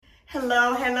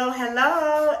Hello, hello,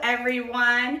 hello,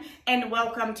 everyone, and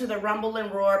welcome to the Rumble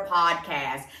and Roar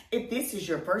podcast. If this is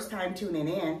your first time tuning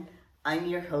in, I'm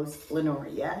your host,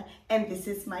 Lenoria, and this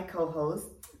is my co-host,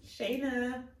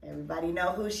 Shayna. Everybody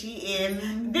know who she is.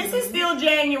 Mm-hmm. This is still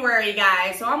January,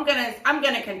 guys, so I'm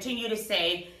gonna continue to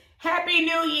say Happy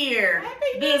New Year.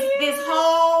 Happy New Year. This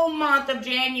whole month of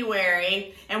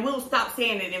January, and we'll stop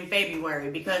saying it in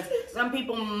February because some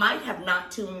people might have not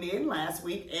tuned in last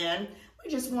week, and we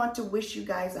just want to wish you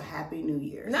guys a Happy New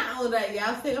Year. Not only that,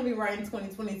 y'all still gonna be writing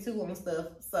 2022 on stuff,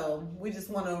 so we just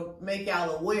want to make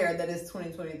y'all aware that it's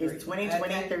 2023. It's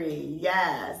 2023, okay?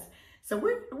 Yes. So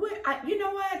you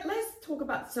know what? Let's talk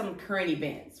about some current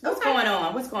events. What's going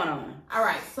on? All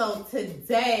right. So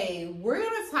today we're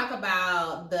gonna talk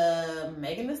about the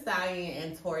MeganThee Stallion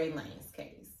and Tory Lanez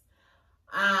case.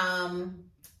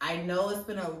 I know it's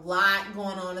been a lot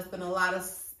going on. It's been a lot of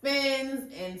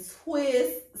spins and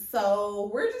twists,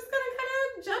 so we're just gonna kind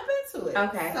of jump into it.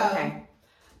 Okay.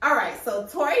 All right. So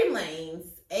Tory Lanez,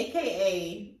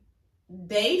 aka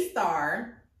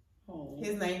Daystar,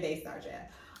 his name Daystar,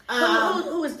 Jeff.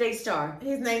 Who is Daystar?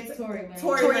 His name's Tory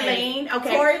Lanez.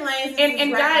 Okay. Tory Lanez.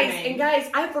 And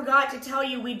guys, I forgot to tell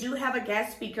you, we do have a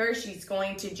guest speaker. She's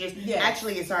going to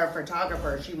actually, it's our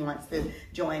photographer. She wants to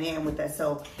join in with us.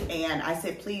 So, and I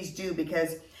said, please do,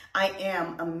 because I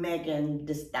am a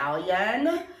MeganThee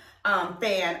Stallion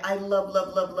fan. I love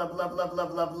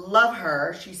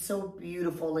her. She's so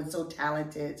beautiful and so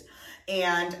talented.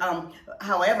 And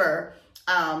however,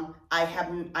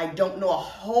 I don't know a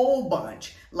whole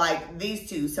bunch like these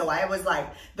two. So I was like,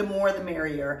 the more the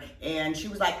merrier. And she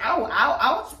was like,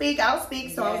 I'll speak.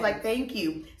 So I was like, thank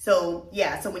you. So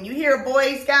yeah, so when you hear a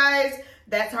voice, guys,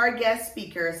 that's our guest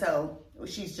speaker. So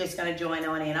she's just going to join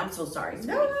on in. I'm so sorry.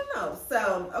 No.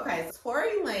 So, okay.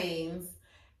 Tory Lanez,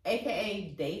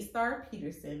 aka Daystar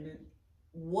Peterson,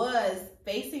 was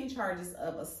facing charges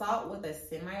of assault with a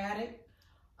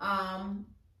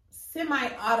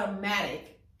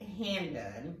semi-automatic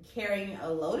handgun, carrying a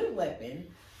loaded weapon,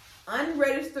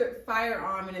 unregistered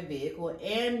firearm in a vehicle,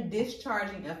 and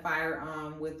discharging a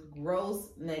firearm with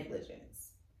gross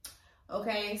negligence.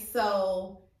 Okay,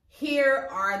 so here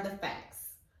are the facts.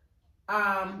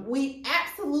 We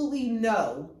absolutely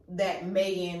know that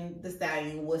MeganThee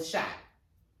Stallion was shot.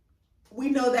 We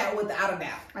know that without a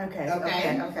doubt. Okay.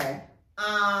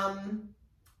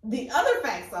 The other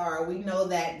facts are, we know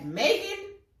that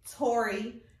Megan,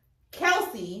 Tory,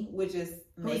 Kelsey, which is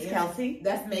Kelsey?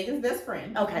 That's Megan's best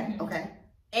friend. Okay.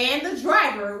 And the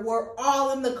driver were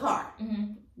all in the car.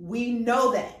 Mm-hmm. We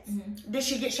know that. Mm-hmm. Did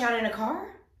she get shot in a car?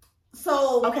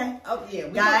 So okay. Oh yeah,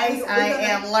 guys, I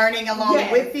am learning along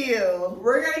with you.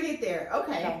 We're gonna get there.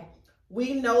 Okay.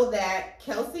 We know that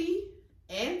Kelsey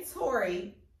and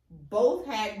Tory both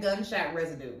had gunshot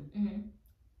residue. Mm-hmm.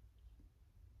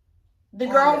 The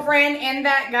girlfriend and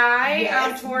that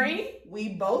guy, Tory. We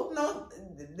both know.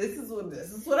 This is what I'm telling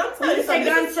you. When you say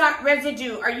gunshot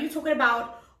residue, are you talking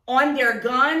about on their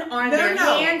gun, on their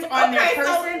hands, on their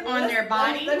person, on their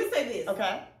body? Let me say this.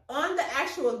 Okay. On the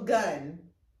actual gun,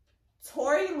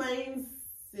 Tory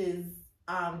Lanez's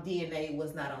DNA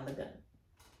was not on the gun.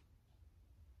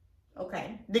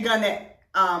 Okay. The gun that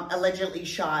allegedly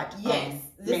shot. Yes.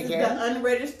 This is the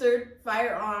unregistered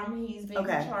firearm he's being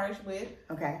charged with.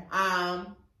 Okay.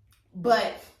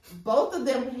 But both of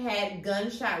them had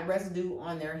gunshot residue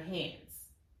on their hands.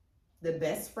 The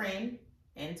best friend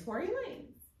and Tory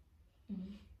Lanez.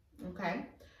 Mm-hmm. Okay.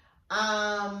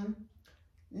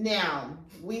 Now,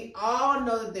 we all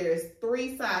know that there's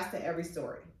three sides to every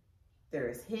story.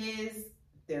 There's his,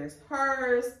 there's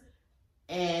hers,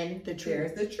 and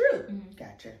there's the truth. Mm-hmm.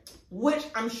 Gotcha. Which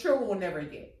I'm sure we'll never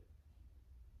get.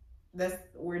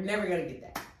 We're never going to get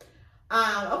that.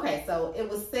 Okay, so it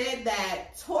was said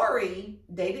that Tory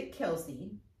dated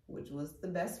Kelsey, which was the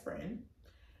best friend,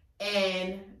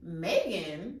 and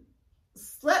Megan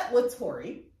slept with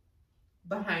Tory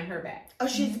behind her back. Oh,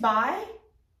 she's bi?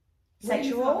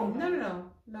 Sexual?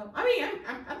 No. I mean,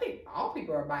 I think all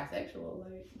people are bisexual.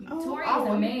 Tory is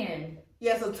a man.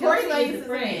 Yeah, so Tory Lanez is a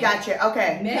friend. Gotcha.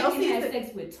 Okay. Megan had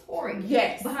sex with Tory.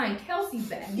 Yes. Behind Kelsey's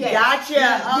back. Yes. Gotcha.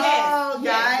 Yes.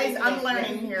 Guys, I'm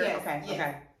learning here. Yes.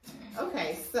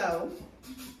 Okay, so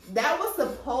that was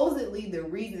supposedly the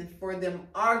reason for them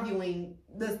arguing,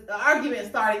 the argument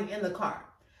starting in the car.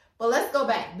 But let's go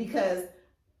back, because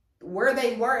where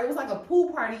they were, it was like a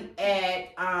pool party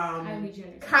at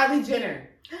Kylie Jenner.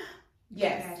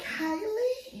 Yes.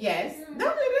 Kylie? Yes. Yeah.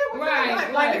 No,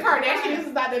 like the Kardashians is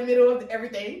about the middle of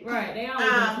everything. Right. They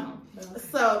always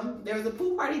So there was a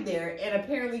pool party there, and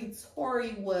apparently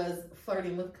Tory was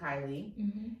flirting with Kylie,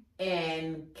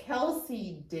 and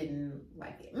Kelsey didn't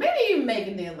like it. Maybe even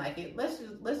Megan didn't like it.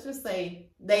 Let's just say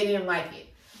they didn't like it.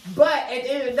 But at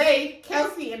the end of the day,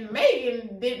 Kelsey and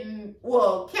Megan didn't.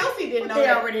 Well, Kelsey didn't know. They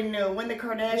that. already knew when the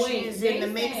Kardashians in the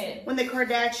mix. When the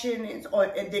Kardashians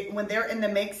when they're in the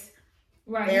mix.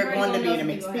 Right, they're going to be in a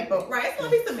mix. People, right? It's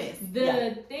going to be some mix.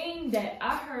 The thing that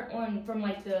I heard from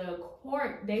like the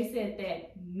court, they said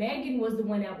that Megan was the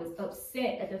one that was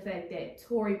upset at the fact that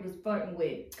Tory was flirting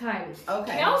with Kylie.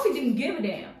 Okay. Kelsey didn't give a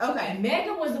damn. Okay.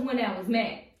 Megan was the one that was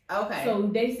mad. Okay. So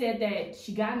they said that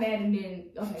she got mad and then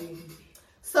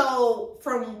So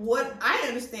from what I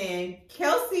understand,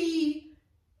 Kelsey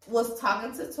was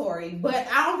talking to Tory, but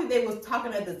I don't think they was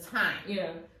talking at the time.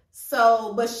 Yeah.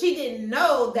 So, but she didn't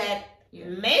know that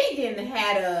Megan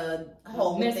had a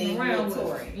whole thing with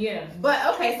Tory. Yeah.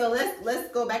 But okay, so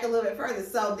let's go back a little bit further.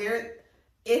 So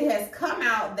it has come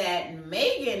out that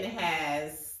Megan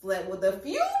has slept with a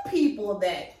few people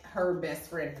that her best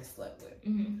friend has slept with.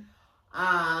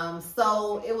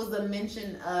 So it was a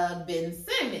mention of Ben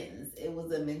Simmons. It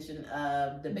was a mention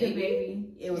of the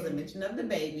baby. It was a mention of the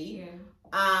baby.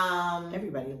 Yeah.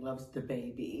 Everybody loves the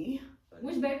baby.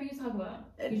 Which baby you talking about?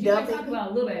 You might talk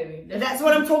about Lil Baby. That's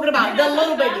what I'm talking about. The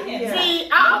little baby. Yeah. See,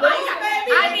 oh my God,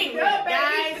 I need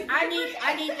guys. I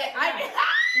need that.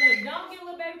 Look, don't get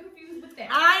Lil Baby confused with that.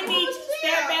 I need to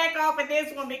step back off of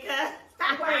this one because.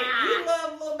 Wait, you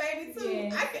love Lil Baby too?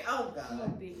 Yeah. I can. Oh God.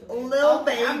 Lil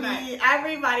Baby.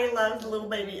 Everybody loves Lil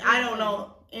Baby. I don't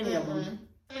know any of them.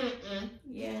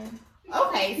 Yeah.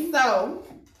 Okay, so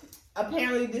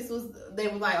apparently they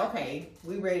were like, okay,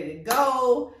 we ready to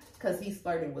go because he's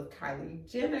flirting with Kylie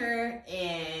Jenner,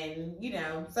 and it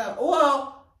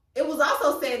was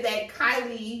also said that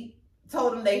Kylie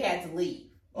told him they had to leave,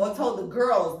 or told the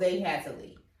girls they had to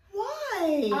leave.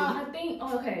 Why? I think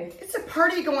okay. It's a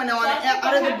party going on So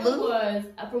out of the blue. Was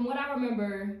from what I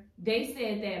remember, they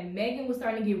said that Megan was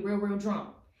starting to get real drunk.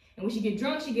 And when she get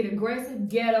drunk, she get aggressive,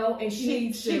 ghetto, and she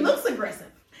looks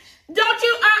aggressive. Don't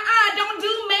you, don't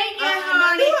do Megan,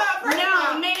 honey.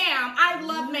 No, ma'am. I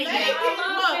love Megan.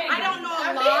 Look, I don't know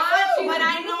a lot, but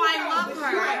I know I love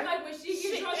her. Like when she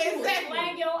gets drunk, she will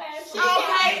slang your ass.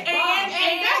 Okay, and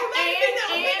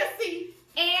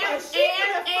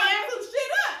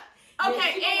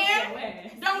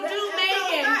don't do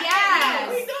Megan. Yes.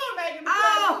 We doing Megan.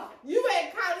 Oh, you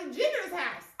at Kylie Jenner's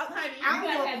house, honey. You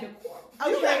gotta have the core.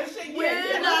 Okay,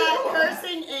 we're not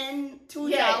cursing into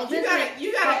y'all. You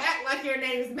gotta act like your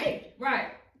name is Megan.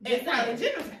 Right. At Kylie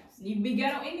Jenner's house. You can be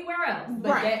ghetto anywhere else.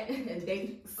 But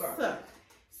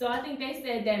So I think they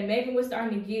said that Megan was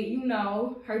starting to get,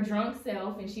 her drunk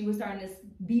self, and she was starting to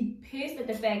be pissed at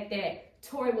the fact that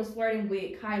Tory was flirting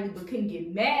with Kylie but couldn't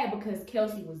get mad because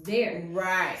Kelsey was there.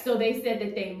 Right. So they said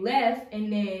that they left,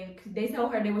 and then they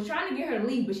told her they were trying to get her to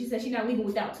leave, but she said she's not leaving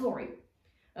without Tory.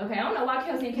 Okay, I don't know why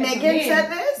Kelsey and Megan said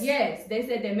this? Yes, they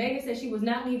said that Megan said she was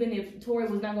not leaving if Tory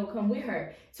was not going to come with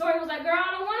her. Tory was like, girl,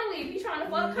 I don't want to leave. He's trying to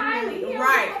fuck Kylie.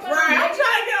 Right. I'm trying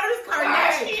to get on this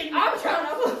Kardashian. I'm trying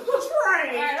to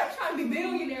I'm trying to be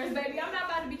billionaires, baby. I'm not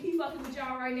about to be keep fucking with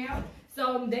y'all right now.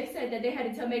 So they said that they had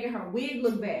to tell Megan her wig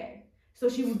looked bad so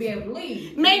she would be able to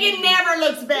leave. Megan never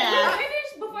looks bad.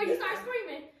 Finish before you start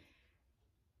screaming.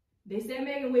 They said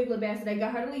Megan wig looked bad, so they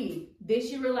got her to leave. Then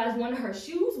she realized one of her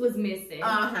shoes was missing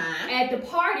at the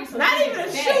party. So not even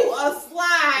a shoe, a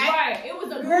slide. Right. It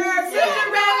was a Cinderella.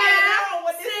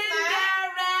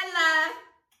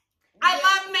 I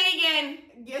love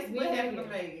Megan. Guess what happened to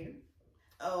Megan?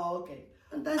 Oh, okay.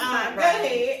 That's not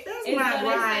right. That's not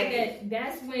right.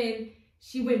 That's when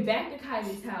she went back to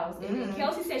Kylie's house. And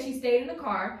Kelsey said she stayed in the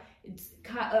car.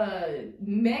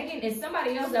 Megan and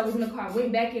somebody else that was in the car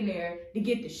went back in there to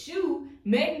get the shoe.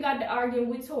 Megan got to arguing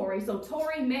with Tory. So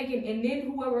Tory, Megan, and then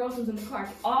whoever else was in the car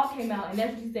all came out. And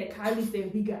that's what she said. Kylie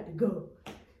said, we got to go.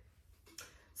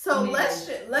 So let's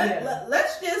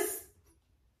just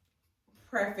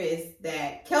preface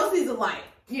that Kelsey's a liar.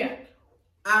 Yeah.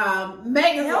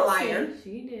 Megan's a liar.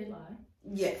 She did lie.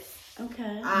 Yes.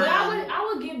 Okay. But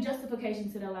I would give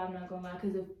justification to that lie. I'm not gonna lie,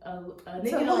 because if a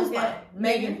nigga knows that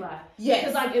Megan's lie. Yes.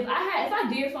 Because like if I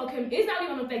did fuck him, it's not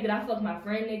even on the fact that I fucked my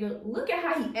friend nigga. Look at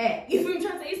how he act. You feel what I'm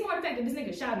trying to say? It's more the fact that this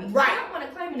nigga shot me. Right. I don't want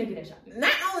to claim a nigga that shot me.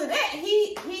 Not only that,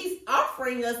 he's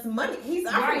offering us money. He's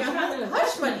offering us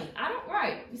hush money.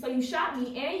 Right. So you shot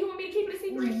me and you want me to keep it a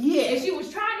secret? Yeah. And she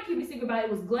was trying to keep it a secret, but it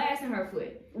was glass in her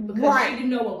foot because she didn't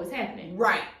know what was happening.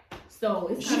 Right. So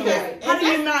it's kind of like, how do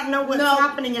you not know what's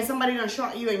happening and somebody done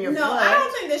shot you in your foot? No, I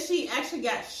don't think that she actually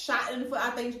got shot in the foot.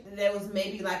 I think that was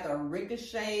maybe like a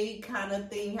ricochet kind of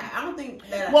thing. I don't think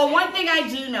that. Well, one thing I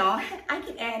do know, I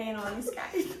can add in on this,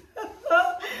 guys.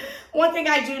 One thing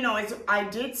I do know is I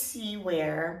did see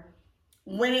where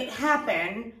when it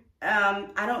happened,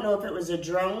 I don't know if it was a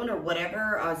drone or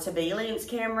whatever, a surveillance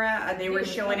camera. They were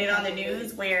showing it on the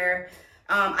news where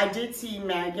I did see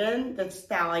Megan, the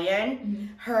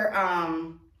Stallion, her,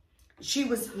 she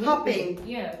was hopping.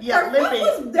 Yeah, her limping.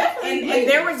 foot was definitely and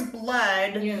there was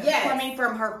blood Yes. coming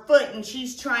from her foot, and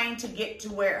she's trying to get to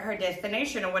where her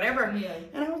destination or whatever. Yeah.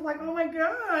 And I was like, oh my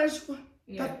gosh.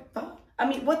 Yeah. I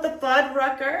mean, what the fud,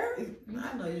 Rucker?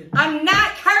 I know you. I'm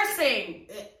not cursing.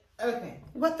 Okay.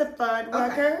 What the fud,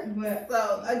 Rucker? But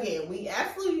So again, we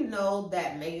absolutely know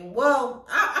that Megan. Well,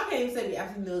 I can't even say we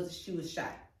absolutely know that she was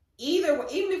shot. Either way,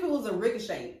 even if it was a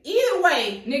ricochet, either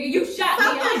way, nigga, you shot me.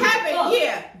 something happened.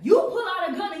 Yeah. You pull out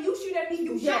a gun and you shoot at me.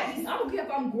 You shot Yes. me. So I don't care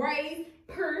if I'm grazed,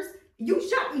 purse. You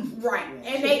shot me. Right.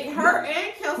 And her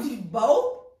and Kelsey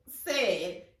both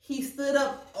said he stood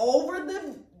up over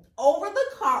the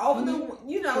car, over the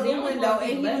the window, and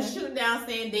he was shooting down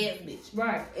saying "dance, bitch."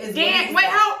 Right. Dan, wait,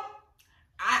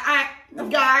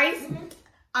 hold. Guys,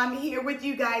 I'm here with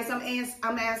you guys.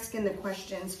 I'm asking the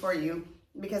questions for you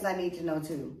because I need to know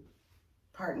too.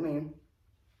 Pardon me.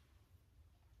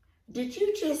 Did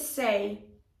you just say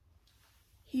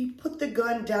he put the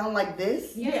gun down like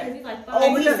this? Yeah, 'cause he's like,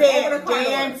 And he the said, car door.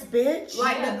 "Dance, bitch."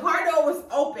 Like the car door was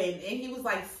open, and he was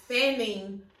like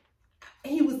standing.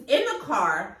 He was in the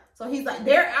car, so he's like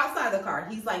they're outside the car.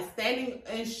 He's like standing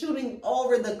and shooting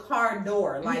over the car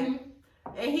door, like.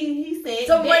 And he said.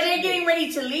 So were they getting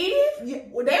ready to leave? Yeah,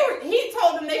 well, he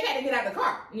told them they had to get out of the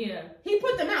car. Yeah. He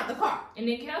put them out the car. And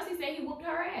then Kelsey said he whooped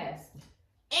her ass.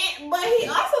 But he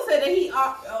also said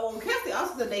that Kelsey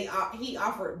also said he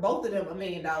offered both of them $1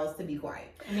 million to be quiet.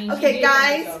 I mean, Okay, she did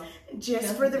guys, that, though.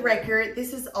 just for the record,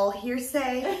 this is all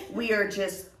hearsay. We are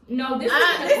just No, this This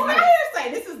was is in the not courts.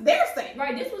 hearsay. This is their say.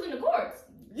 Right, this was in the courts.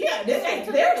 Yeah, this They is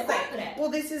took their her to court for say. that. well,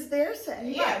 this is their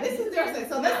say. Yeah, this is their say.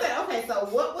 So let's say, okay, so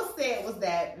what was said was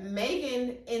that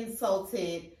Megan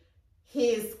insulted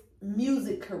his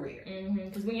music career.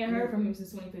 Because we ain't heard from him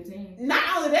since 2015. Not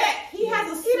only that, he has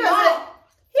a He small. doesn't.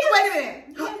 Wait a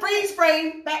minute. Freeze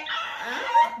frame. Back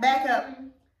up.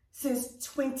 Since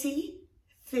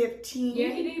 2015. Yeah,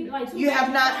 he did like 2 You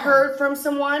have not songs. heard from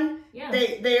someone. Yeah.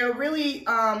 They are really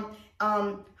how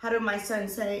did my son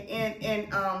say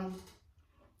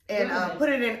put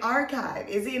it in archive.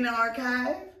 Is he in the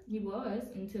archive? He was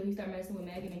until he started messing with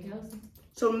Megan and Kelsey.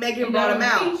 So Megan And brought got him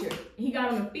on a out. feature. He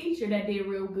got on a feature that did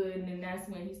real good, and then that's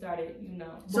when he started,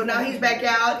 So now he's back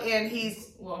out and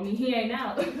he's. Well, I mean, he ain't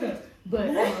out, but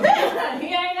he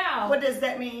ain't out. What does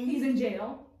that mean? He's in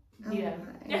jail. Oh, Yeah, my.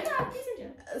 he's in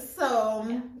jail. So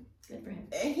Yeah, good for him.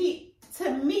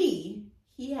 to me,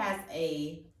 he has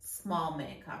a small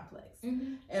man complex.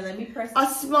 Mm-hmm. And let me press. A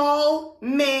small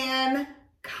man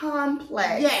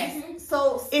complex. Yes.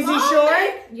 So Is he small short?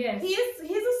 man- Yes. He's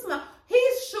a small.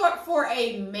 He's short for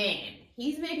a man.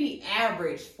 He's maybe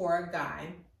average for a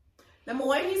guy. Number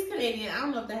one, he's Canadian. I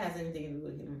don't know if that has anything to do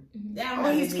with him. That don't Oh,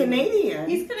 have he's anything to do with- Canadian.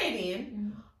 He's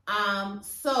Canadian.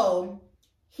 So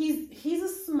he's a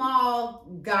small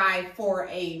guy for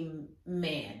a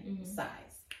man size.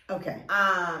 Okay.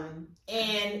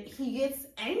 And he gets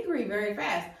angry very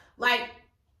fast. Like,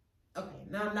 okay,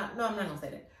 no, I'm not gonna say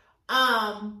that.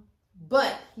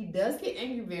 But he does get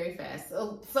angry very fast.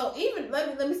 So even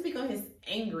let me speak on his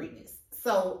angriness.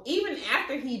 So even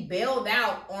after he bailed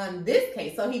out on this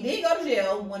case, so he did go to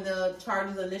jail when the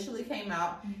charges initially came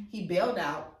out. He bailed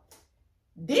out.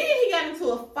 Then he got into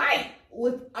a fight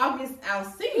with August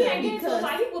Alsina because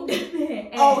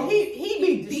he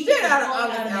beat the shit out of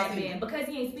August Alsina because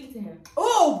he ain't speak to him.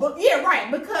 Oh, but yeah, right.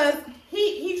 Because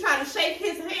he tried to shake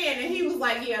his hand and he was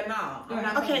like, "Yeah, nah, I'm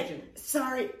not paying you."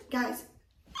 Sorry, guys.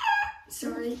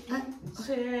 Sorry.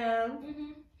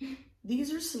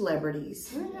 These are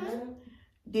celebrities.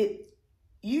 Did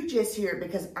you just hear it?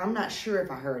 Because I'm not sure if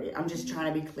I heard it. I'm just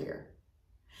trying to be clear.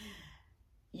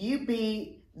 You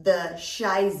beat the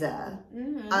shiza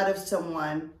out of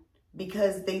someone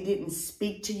because they didn't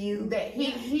speak to you.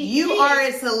 You are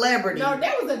a celebrity. No,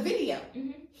 that was a video.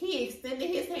 He extended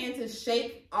his hand to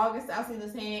shake August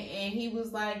Alsina's hand, and he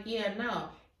was like, "Yeah, no."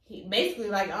 He basically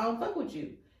like, "I don't fuck with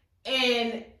you."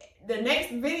 And the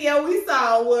next video we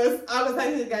saw was August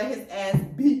Alsina got his ass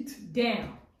beat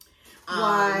down.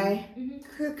 Why?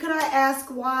 Could I ask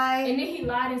why? And then he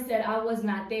lied and said I was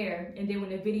not there. And then when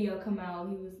the video come out,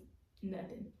 he was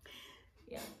nothing.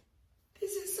 Yeah.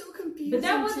 This is so confusing. But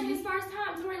that wasn't his first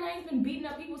time. Tory Lanez been beating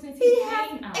up people since He came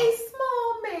has out. a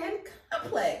small man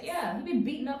complex. Yeah, he been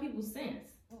beating up people since.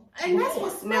 And that's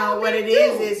what small now what men it do.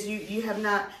 is you have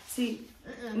not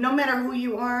no matter who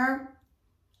you are,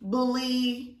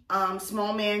 bully,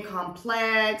 small man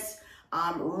complex,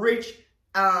 rich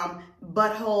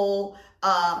butthole,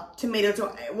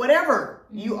 tomato, whatever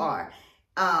you are,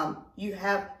 you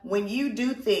have, when you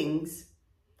do things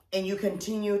and you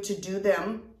continue to do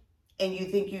them and you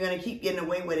think you're going to keep getting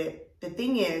away with it, the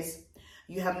thing is,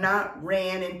 you have not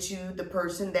ran into the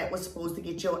person that was supposed to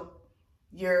get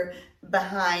your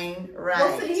behind right.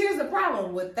 Well, see, here's the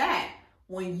problem with that.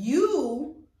 When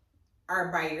you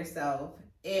are by yourself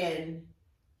and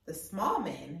the small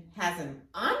man has an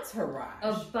entourage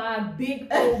Of 5 big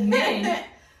old men.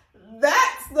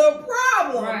 That's the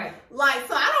problem. Right. Like,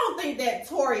 so I don't think that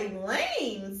Tory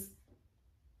Lanez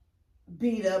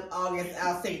beat up August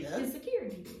Alsina. His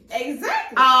security.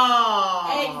 Exactly.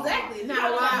 Oh. Exactly.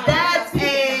 Now, why? That's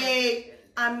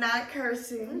I'm not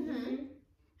cursing. Mm-hmm.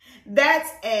 That's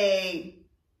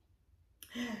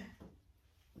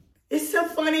it's so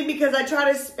funny because I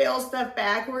try to spell stuff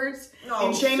backwards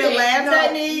and Shayna laughs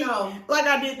at me like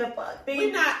I did the fuck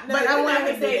thing. But I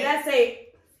wanted to say that's a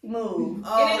move.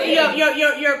 Oh,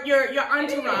 your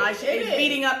entourage is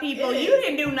beating up people. You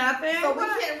didn't do nothing. So we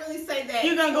can't really say that.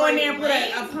 You're gonna go in there and put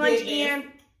a punch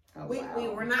in. Oh,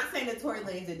 we're not saying that Tory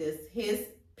Lanez did this. His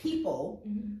people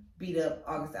beat up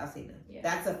August Alsina. Yeah.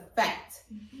 That's a fact.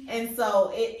 And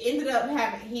so it ended up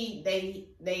having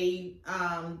they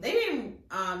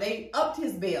upped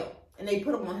his bail and they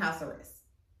put him on house arrest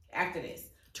after this.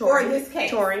 Tory, for this case.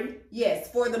 Tory.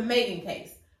 Yes, for the Megan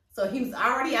case. So he was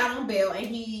already out on bail and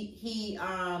he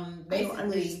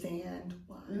basically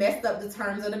messed up the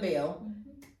terms of the bail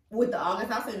with the August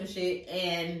Alsina shit,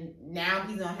 and now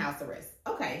he's on house arrest.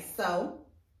 Okay, so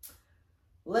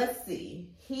let's see.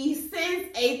 He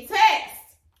sends a text.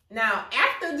 Now,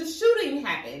 after the shooting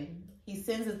happened, he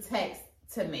sends a text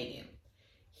to Megan.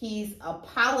 He's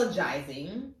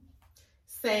apologizing,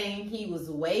 saying he was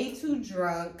way too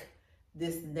drunk.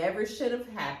 This never should have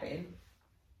happened.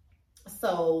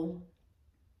 So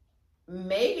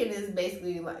Megan is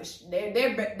basically like,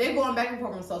 they're going back and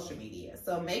forth on social media.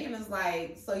 So Megan is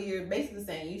like, so you're basically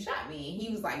saying you shot me. And he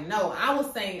was like, no, I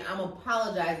was saying I'm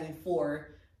apologizing for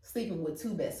sleeping with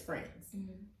 2 best friends.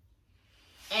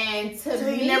 And so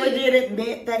he never did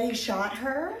admit that he shot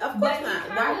her? Of course not.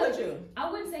 Why would you?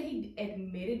 I wouldn't say he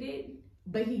admitted it,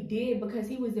 but he did, because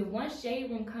he was in one shade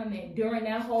room comment during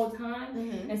that whole time,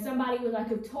 and somebody was like,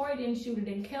 if Tory didn't shoot her,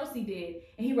 then Kelsey did.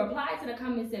 And he replied to the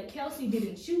comment and said, Kelsey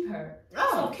didn't shoot her.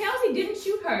 So Kelsey didn't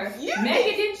shoot her.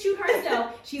 Megan didn't shoot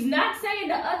herself. She's not saying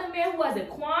the other man, who was it?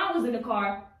 Quan was in the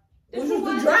car. Which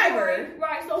was the driver.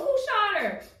 Right, so who shot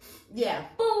her? Yeah.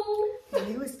 Boo.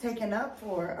 He was taken up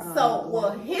for...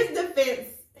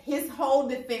 his whole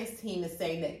defense team is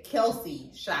saying that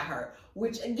Kelsey shot her,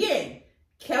 which, again,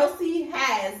 Kelsey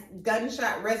has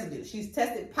gunshot residue. She's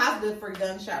tested positive for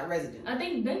gunshot residue. I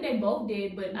think they both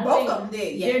did, but both of them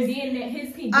did, yes. Their DNA,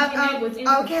 his DNA was in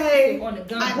on the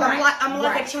gun. I'm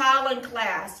like a child in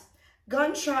class.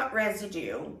 Gunshot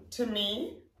residue. To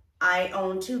me, I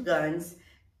own 2 guns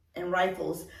and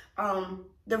rifles.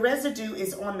 The residue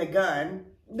is on the gun.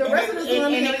 The residue is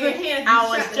on your hands. I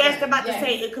was just about to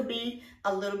say it could be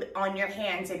a little bit on your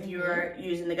hands if you're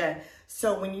using the gun.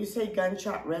 So when you say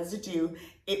gunshot residue,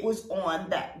 it was on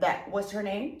that what's her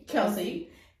name?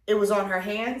 Kelsey. It was on her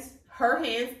hands? Her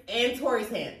hands and Tory's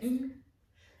hands.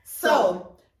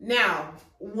 So now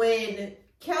when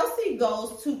Kelsey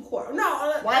goes to court,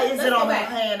 why is it on her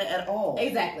hand at all?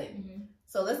 Exactly.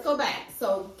 So let's go back.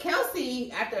 So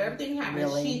Kelsey, after everything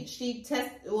happened, she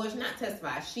not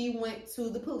testified. She went to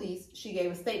the police. She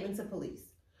gave a statement to police.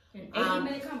 An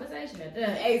 80-minute conversation.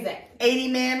 Exactly.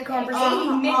 80-man conversation. 80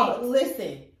 minutes.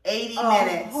 Listen. 80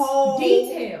 minutes.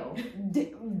 Detail.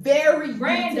 Very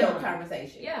random detailed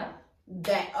conversation. Yeah.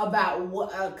 That about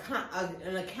what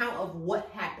an account of what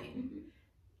happened.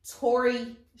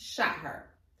 Tory shot her.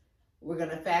 We're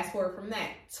gonna fast forward from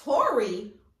that.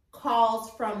 Tory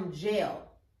calls from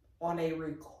jail on a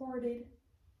recorded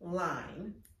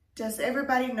line. Does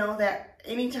everybody know that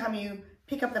anytime you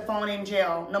pick up the phone in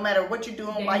jail, no matter what you're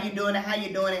doing, why you're doing it, how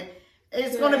you're doing it,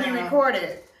 it's going to be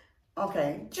recorded.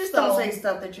 Okay. Just don't say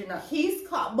stuff that you're not. He's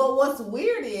called. But what's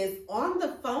weird is on the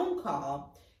phone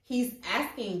call, he's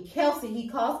asking Kelsey, he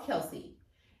calls Kelsey,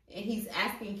 and he's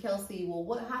asking Kelsey, well,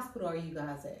 what hospital are you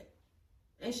guys at?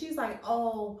 And she's like,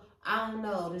 oh, I don't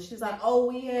know. And she's like, oh,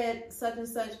 we had such and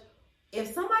such.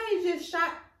 If somebody just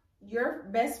shot your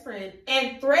best friend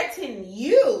and threatened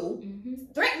you,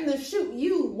 threatened to shoot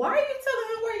you, why are you telling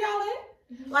him where y'all at?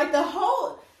 Like the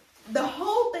whole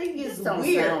thing is don't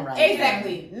weird. sound right.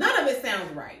 Exactly. None of it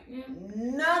sounds right.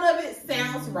 None of it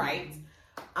sounds right.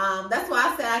 That's why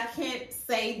I said I can't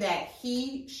say that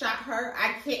he shot her.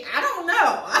 I don't know.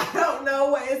 I don't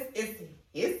know what it's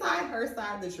his side, her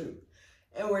side, the truth.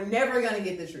 And we're never gonna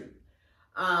get the truth.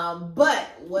 But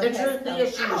what the truth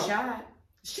is she was shot.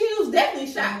 She was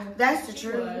definitely shot. That's the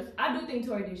truth. I do think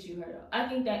Tory did shoot her though. I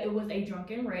think that it was a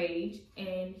drunken rage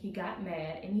and he got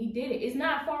mad and he did it. It's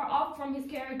not far off from his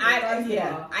character. I definitely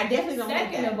don't think that.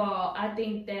 Second of all, I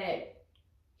think that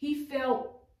he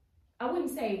felt, I wouldn't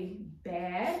say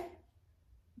bad,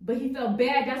 but he felt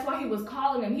bad. That's why he was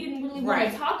calling him. He didn't really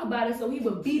want to talk about it, so he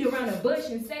would beat around the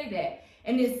bush and say that.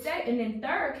 And then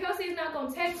third, Kelsey's not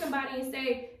gonna text somebody and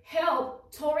say,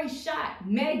 "Help! Tory shot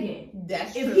Megan."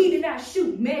 That's true. If he did not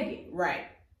shoot Megan, right?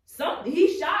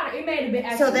 He shot her. It may have been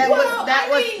accident. So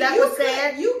that was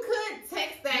sad. You could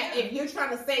text that if you're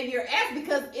trying to save your ass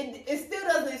because it still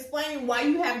doesn't explain why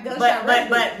you have gunshot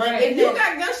residue. But if you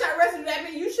got gunshot residue, that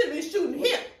means you should be shooting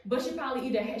him. But she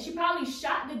probably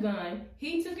shot the gun.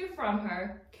 He took it from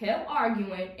her, kept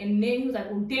arguing, and then he was like,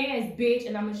 "Well, dance, bitch,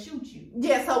 and I'm gonna shoot you."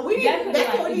 Yeah, so we need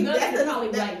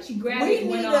she grabbed we it.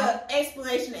 need an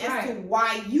explanation as to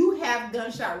why you have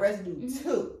gunshot residue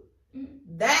too.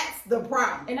 That's the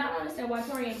problem. And I don't understand why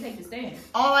Tory ain't take the stand.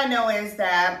 All I know is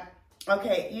that,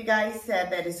 okay, you guys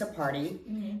said that it's a party.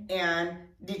 And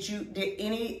did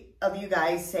any of you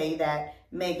guys say that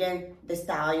Megan the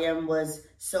Stallion was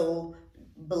so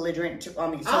belligerent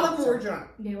all of them were drunk.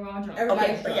 They were all drunk.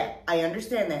 Okay, but yeah, I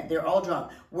understand that. They're all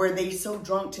drunk. Were they so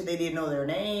drunk till they didn't know their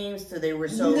names? So they were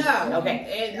so... No.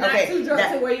 Okay. And not too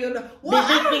drunk to where you know... Well,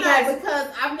 I don't know because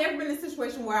I've never been in a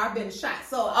situation where I've been shot.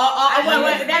 So... that's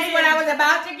what I was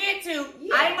about to get to.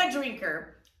 Yeah. I'm a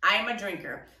drinker.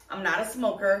 I'm not a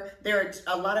smoker. There are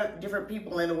a lot of different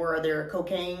people in the world. There are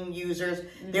cocaine users.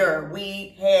 There are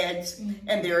weed heads.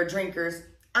 And there are drinkers.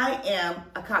 I am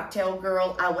a cocktail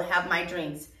girl. I will have my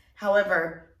drinks.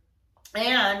 However,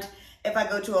 and if I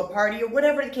go to a party or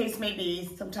whatever the case may be,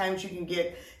 sometimes you can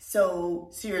get so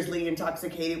seriously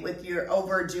intoxicated with your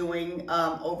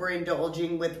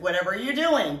overindulging with whatever you're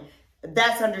doing.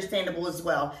 That's understandable as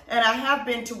well. And I have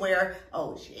been to where,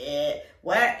 oh shit,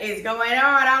 what is going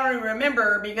on? I don't even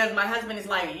remember because my husband is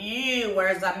like, you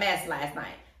where's a mess last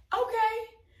night. Okay.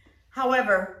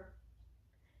 However,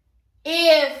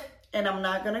 and I'm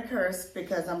not going to curse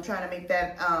because I'm trying to make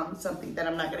that something that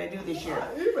I'm not going to do this year.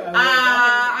 I'm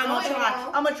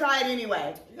going to try it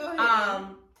anyway. Go ahead.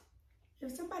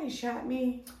 If somebody shot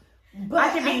me, I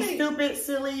can be stupid,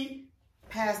 silly,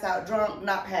 passed out, drunk,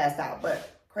 not passed out,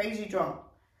 but crazy drunk.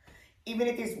 Even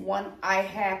if it's one eye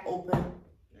half open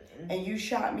and you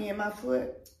shot me in my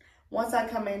foot, once I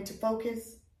come into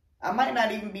focus, I might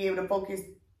not even be able to focus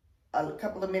a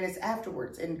couple of minutes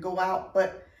afterwards and go out,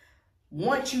 but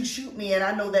once you shoot me and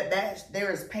I know that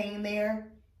there is pain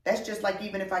there, that's just like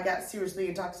even if I got seriously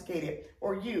intoxicated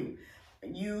or you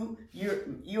and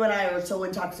I are so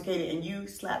intoxicated and you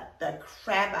slap the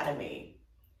crap out of me.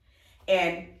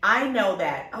 And I know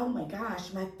that, oh my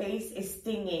gosh, my face is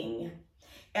stinging.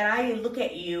 And I look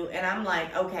at you and I'm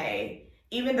like, okay,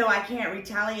 even though I can't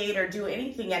retaliate or do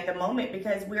anything at the moment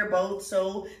because we're both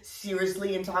so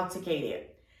seriously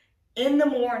intoxicated. In the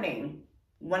morning,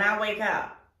 when I wake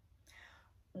up,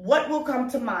 what will come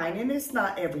to mind, and it's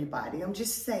not everybody, I'm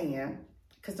just saying,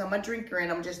 because I'm a drinker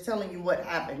and I'm just telling you what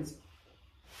happens.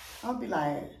 I'll be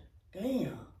like,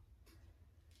 damn.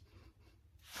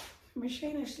 Miss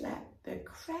Shayna slapped the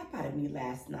crap out of me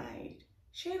last night.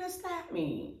 Shayna slapped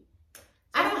me.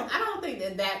 I don't think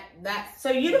that's...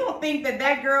 So you don't think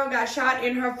that girl got shot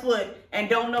in her foot and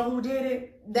don't know who did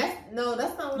it? That's not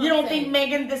what You don't think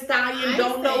Megan Thee Stallion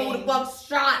don't know who the fuck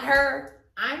shot her?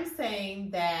 I'm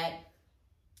saying that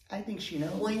I think she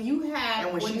knows. When you have,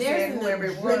 and when there's an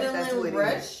adrenaline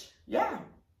rush, yeah,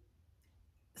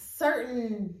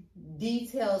 certain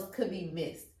details could be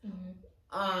missed.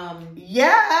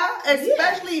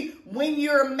 Especially when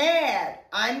you're mad.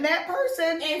 I'm that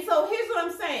person. And so here's what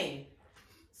I'm saying.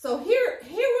 So here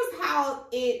was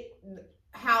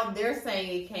how they're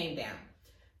saying it came down.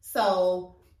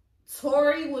 So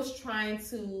Tory was trying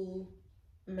to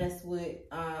mess with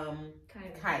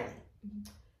Kylie.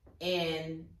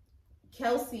 And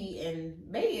Kelsey and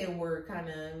Megan were kind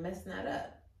of messing that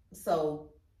up.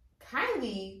 So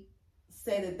Kylie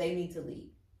said that they need to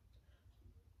leave.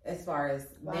 As far as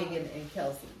Megan and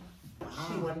Kelsey.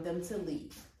 She wanted them to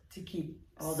leave. To keep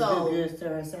all the goods to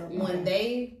herself. When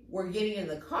they were getting in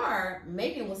the car,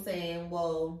 Megan was saying,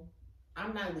 well,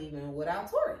 I'm not leaving without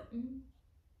Tory.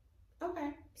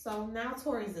 Okay. So now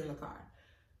Tory's in the car.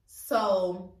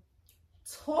 So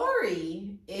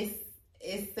Tory is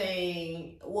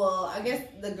saying, well, I guess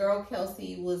the girl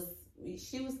Kelsey was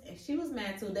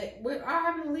mad too that we're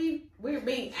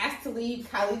being asked to leave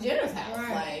Kylie Jenner's house.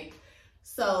 Right. Like,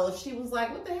 so she was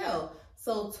like, what the hell?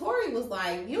 So Tory was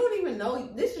like, you don't even know,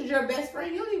 this is your best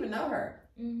friend, you don't even know her.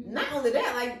 Mm-hmm. Not only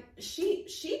that, like,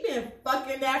 she been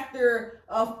fucking after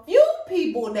a few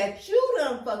people that you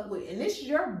done fuck with, and this is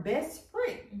your best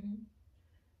friend. Mm-hmm.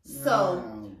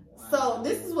 So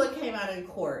this is what came out in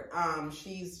court.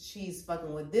 She's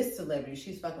fucking with this celebrity.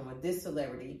 She's fucking with this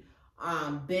celebrity.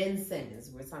 Ben Simmons,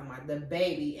 we're talking about the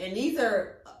baby, and these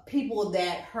are people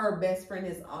that her best friend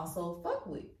is also fucked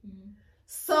with. Mm-hmm.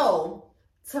 So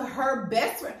to her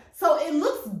best friend, so it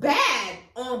looks bad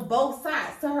on both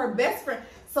sides. To her best friend,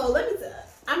 so let me tell you,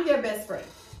 I'm your best friend,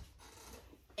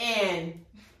 and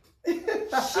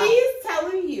she's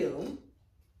telling you,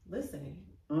 listen,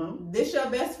 this your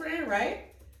best friend,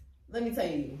 right? Let me tell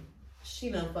you, she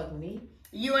done fuck me.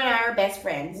 You and I are best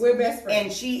friends. We're best friends.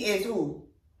 And she is who?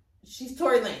 She's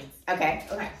Tory Lanez. Okay.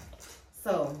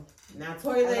 So now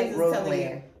Tory Lanez is telling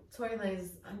you. Tory Lanez,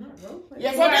 I'm not role playing.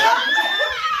 Yes, I know.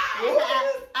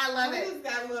 I love it.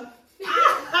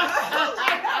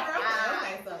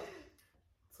 Okay, so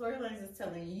Tory Lanez is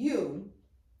telling you,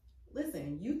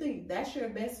 listen, you think that's your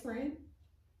best friend?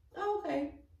 Oh,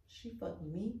 okay. She fucked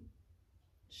me.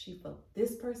 She fucked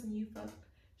this person you fucked.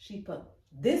 She fucked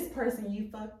this person you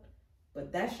fucked.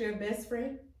 But that's your best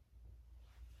friend?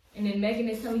 And then Megan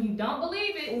is telling you, don't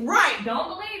believe it. Right. Don't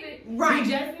believe it. Right.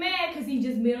 He just mad because he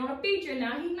just been on a feature.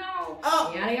 Now he knows.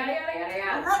 Oh. Yada, yada, yada, yada,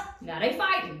 yada. Right. Now they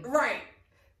fighting. Right.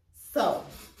 So,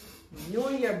 you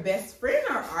and your best friend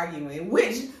are arguing,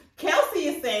 which Kelsey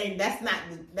is saying that's not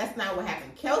what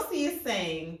happened. Kelsey is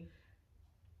saying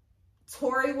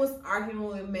Tory was arguing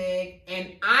with Meg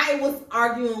and I was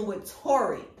arguing with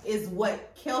Tory, is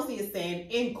what Kelsey is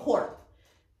saying in court.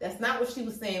 That's not what she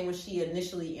was saying when she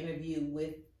initially interviewed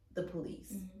with the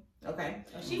police. Mm-hmm. Okay?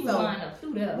 She was lying up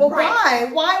through that. Well,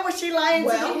 right. Why was she lying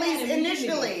to the police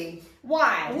initially?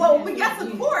 Why? Well, we got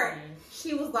to court.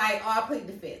 She was like, oh, I plead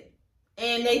the fifth.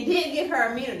 And they did give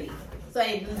her immunity. So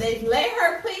they let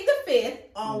her plead the fifth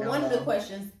on one of the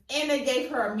questions, and they gave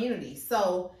her immunity.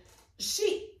 So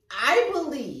I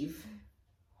believe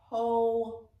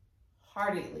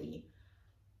wholeheartedly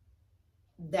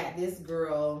that this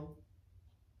girl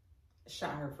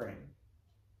shot her friend.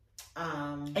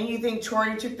 And you think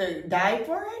Tory took the dive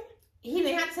for it? He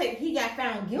didn't have to take. He got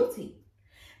found guilty.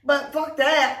 But fuck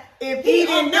that. If he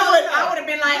didn't do it, I would have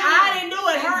been like, I didn't do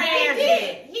it. Her ass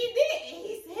did. He did.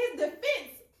 His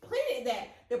defense pleaded that.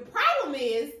 The problem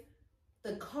is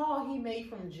the call he made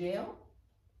from jail,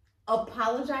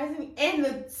 apologizing, and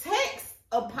the text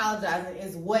apologizing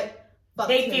is what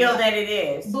they feel that it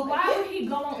is. But why would he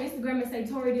go on Instagram and say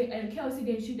and Kelsey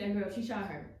didn't shoot that girl? She shot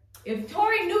her. If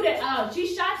Tory knew that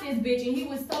she shot this bitch and he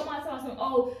was so much awesome,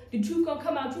 oh, the truth gonna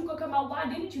come out, why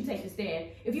didn't you take the stand?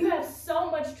 If you have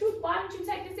so much truth, why didn't you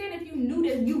take the stand if you knew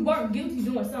that you weren't guilty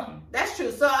doing something? That's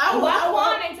true. So why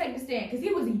Juan didn't take the stand? Because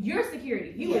he was your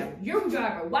security. He was your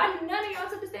driver. Why did none of y'all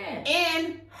took the stand?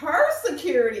 And her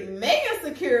security, Megan's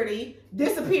security,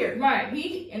 disappeared. Right.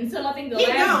 Until I think the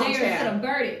last day or to the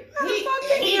verdict. He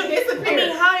disappeared. I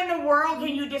mean, how in the world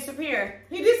can you disappear?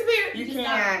 He disappeared. You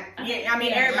can't. I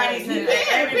mean, everybody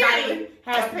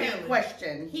has a big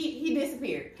question. He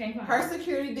disappeared. Her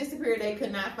security disappeared. They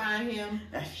could not find him.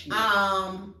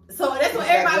 So that's what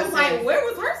everybody was like, where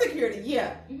was her security?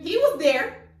 Yeah. Mm-hmm. He was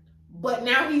there, but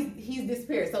now he's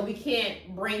disappeared. So we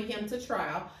can't bring him to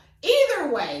trial.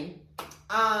 Either way,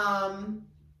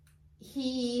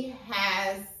 he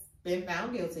has been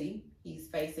found guilty. He's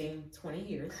facing 20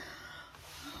 years.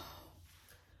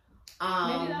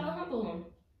 Maybe that'll humble him.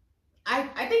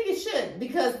 I think it should,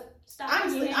 because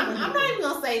honestly, I'm not even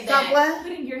gonna say that. Stop what?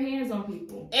 Putting your hands on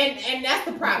people. And that's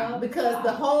the problem, because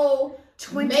the whole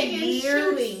Megan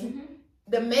shooting,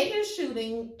 the Megan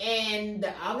shooting and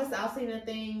the August Alsina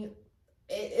thing,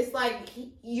 it's like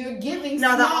you're giving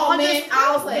small men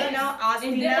complex.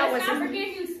 And then let's not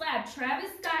forget you slapped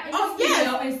Travis Scott in the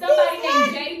studio and somebody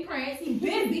named Jay Prince. He's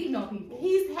been beating on people.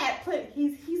 He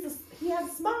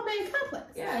has a small man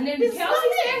complex. Yeah, and then Kelsey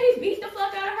said he beat the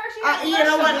fuck out of her. You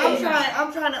know what?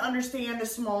 I'm trying to understand the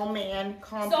small man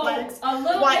complex.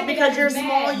 So, because you're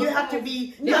small, you have to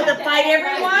fight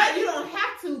everyone. You don't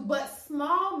have to, but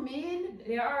small men,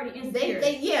 they're already insecure.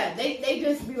 They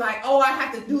just be like, oh, I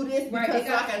have to do this because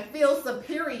so I can feel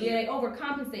superior. Yeah, they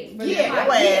overcompensate. Your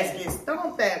ass gets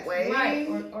stomped that way. Right,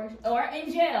 or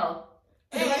in jail.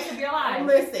 For the rest of your life.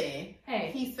 Listen,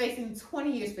 he's facing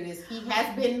 20 years for this. He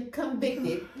has been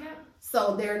convicted.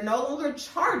 So there are no longer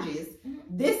charges. Mm-hmm.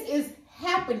 This is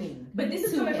happening? But this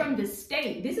is coming from the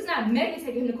state. This is not Megan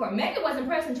taking him to court. Megan wasn't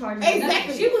pressing charges.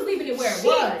 Exactly. She was leaving it where it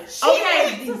was.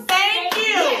 Okay, thank you.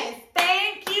 Yes.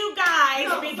 Thank you guys,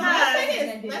 No, because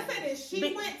let's say this.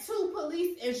 She went to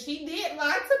police and she did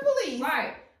lie to police.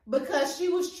 Right. Because she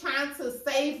was trying to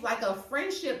save like a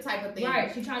friendship type of thing.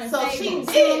 Right. She's trying to so save she him.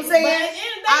 did.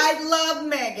 I love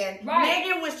Megan. Right.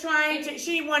 Megan was trying to,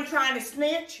 she wasn't trying to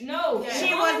snitch. No. Yeah.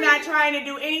 She was not trying to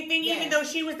do anything, even though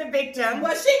she was the victim.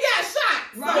 But she got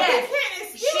shot. Right. So Yes. you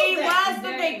can't excuse She that.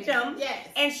 was the victim. Yes.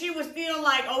 And she was still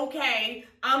like, okay,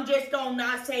 I'm just gonna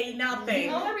not say nothing.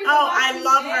 The only reason Oh, why I she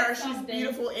love said her. She's something-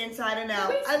 beautiful inside and out.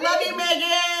 We I love you, speak.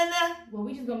 Megan. Well,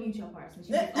 we just gonna mute your part. Since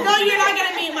you No, just No, you're not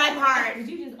gonna meet my part. Because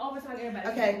you just over talk everybody.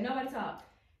 Okay. Nobody talk.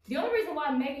 The only reason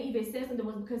why Megan even said something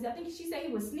was because I think she said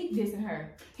he was sneak dissing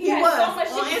her. He had was. so much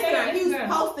On shit to say Instagram. to He this was girl.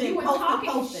 posting, You were posting.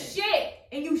 talking shit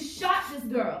and you shot this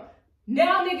girl.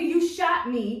 Now, nigga, you shot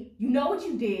me. You know what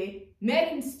you did.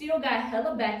 Megan still got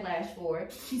hella backlash for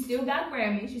it. She still got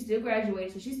Grammy. She still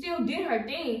graduated. So she still did her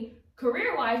thing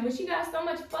career-wise, but she got so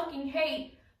much fucking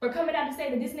hate for coming out to say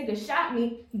that this nigga shot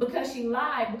me because she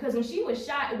lied. Because when she was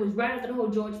shot, it was right after the whole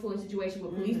George Floyd situation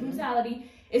with police brutality.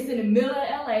 It's in the middle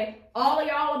of LA. All of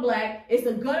y'all are black. It's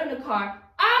a gun in the car.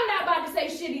 I'm not about to say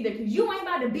shit either because you ain't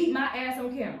about to beat my ass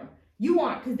on camera. You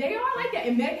aren't, because they are like that.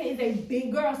 And Megan is a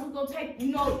big girl, so gonna take,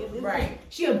 Right.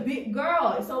 She a big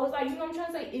girl. So it's like, you know what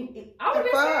I'm trying to say? I would have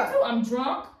been scared too. I'm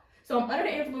drunk. So I'm under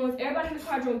the influence. Everybody in the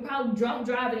car drunk, probably drunk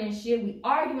driving and shit. We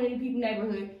arguing in the people's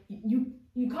neighborhood.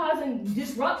 You causing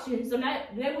disruption. So now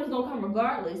that was gonna come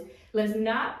regardless. Let's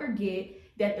not forget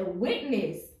that the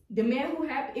witness, the man who it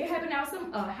happened out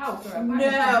some house or apartment No,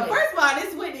 complex. first of all,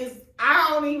 this witness, I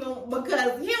don't even,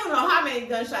 because he don't know how many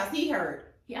gunshots he heard.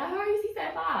 Yeah, I heard he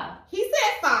said 5. He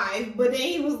said 5, but then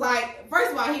he was like,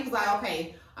 first of all, he was like,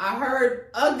 okay, I heard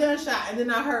a gunshot and then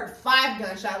I heard 5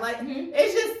 gunshots. Like,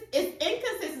 it's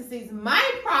inconsistencies. My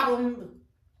problem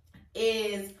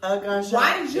is, A gunshot.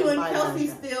 why did you and by Kelsey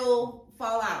gunshot. still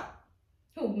fall out?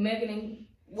 Who, Megan and...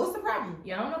 What's the problem?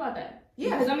 Yeah, I don't know about that.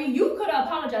 Yeah. Because, I mean, you could have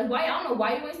apologized. Why? I don't know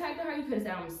why you ain't tagged her. You could have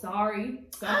said, I'm sorry.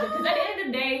 Because at the end of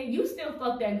the day, you still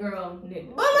fucked that girl,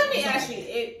 nigga. But let me ask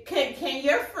you, can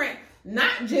your friend,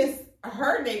 not just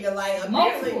her nigga, like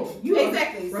Multiple.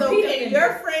 exactly. So Repeat can it.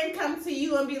 your friend come to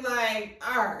you and be like,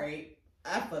 all right,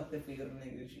 I fucked a few of the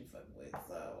niggas you fucked with,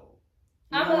 so.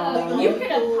 You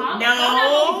can apologize. No.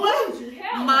 I'm not gonna put you.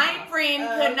 Hell My no. friend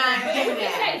could not But do you can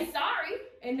that. say sorry,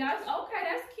 and that's okay.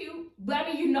 That's cute. But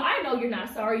I mean, I know you're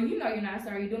not sorry. You know you're not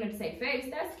sorry. You're doing it to save face.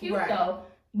 That's cute Right. though.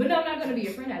 But no, I'm not gonna be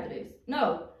your friend after this.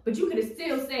 No. But you could have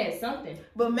still said something.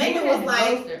 But Megan You was had to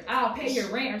like, ghost her. I'll pay your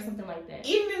rent or something like that.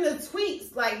 even in the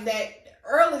tweets, like the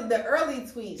early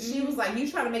tweets, she was like, you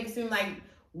trying to make it seem like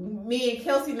me and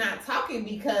Kelsey not talking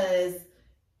because,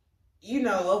 you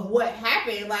know, of what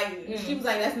happened. Like, she was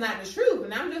like, that's not the truth.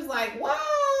 And I'm just like,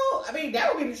 well, I mean,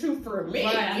 that would be the truth for me.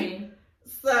 Right, I mean,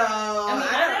 So, I'm not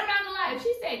gonna lie. If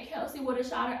she said Kelsey would have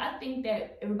shot her, I think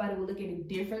that everybody would look at it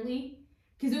differently.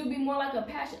 Because it would be more like a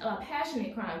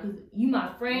passionate crime. Because you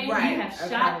my friend, Right. you have A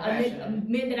shot crime of a passion.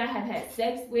 men that I have had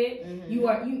sex with. You know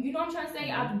what I'm trying to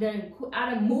say? I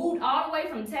done moved all the way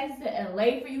from Texas to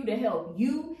LA for you to help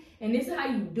you. And this is how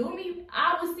you do me.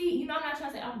 I would see, you know, I'm not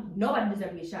trying to say nobody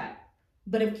deserves to get shot.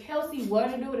 But if Kelsey were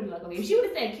to do it, it'd be like, okay. If she would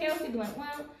have said Kelsey, it'd be like,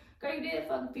 well, girl, you did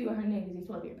fuck a few of her niggas. He's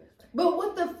supposed to be your best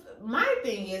friend. but my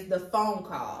thing is the phone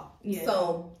call. Yeah.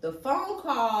 So the phone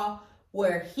call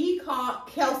where he called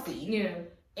Kelsey. Yeah.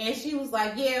 And she was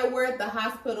like, yeah, we're at the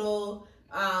hospital.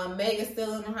 Megan's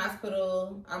still in the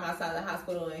hospital. I'm outside the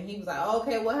hospital. And he was like,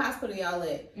 okay, what hospital y'all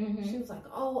at? She was like,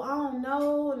 oh, I don't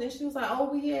know. And then she was like, oh,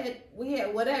 we had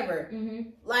whatever.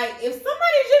 Like, if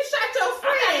somebody just shot your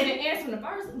friend. I didn't answer the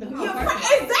first.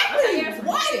 Exactly.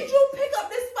 Why did you pick up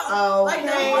this phone? Like,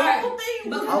 the whole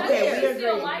thing was Because Okay, I we think she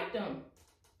still agree. liked them.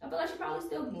 I feel like she probably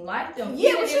still liked them. Yeah,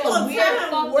 Even but in you a gonna weird, tell him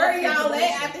fucked where up y'all at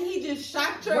situation. after he just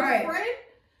shot your Right. friend?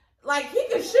 Like, he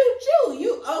could shoot you.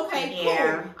 You, okay,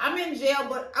 Yeah. cool. I'm in jail,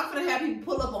 but I'm gonna have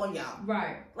people pull up on y'all.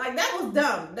 Right. Like, that was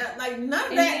dumb. That, like, none of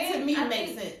And that then to me I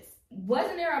makes think- sense.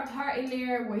 Wasn't there a part in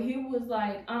there where he was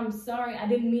like, I'm sorry, I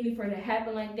didn't mean it for it to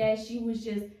happen like that. She was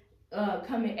just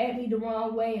coming at me the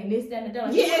wrong way and this, that, and that.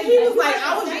 Like, Yeah, and he was like,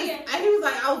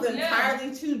 I I was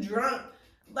entirely too drunk.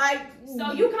 Like,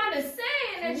 so you kind of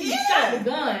saying that you shot the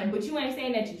gun, but you ain't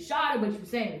saying that you shot it, but you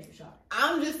saying that you shot it.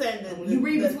 I'm just saying that You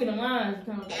read between the lines.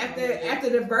 You kind of like, after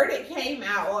the verdict came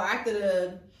out, or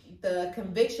after the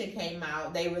conviction came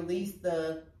out, they released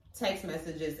the text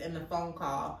messages and the phone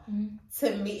call.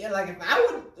 To me, like, if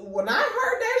when I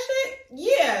heard that shit,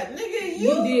 yeah, nigga,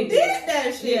 you did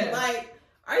that shit. Yeah. Like,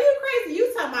 Are you crazy?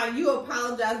 You talking about you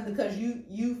apologize because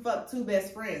you fucked two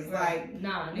best friends? Right. Like,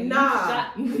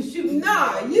 nah. You can shoot.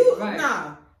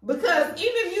 Nah. Because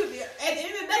even if you, at the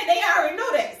end of the day, they already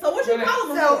know that. So what you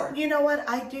calling them for? You know what?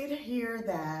 I did hear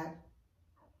that.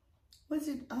 Was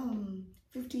it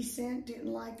 50 Cent didn't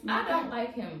like me? I don't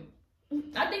like him.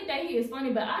 I think that he is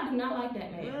funny, but I do not like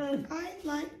that man. I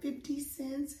like 50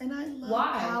 Cent, and I love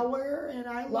Why? Power, and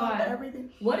I love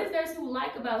everything. What is there to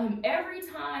like about him? Every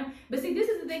time, but see, this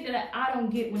is the thing that I don't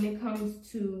get when it comes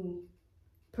to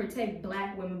protect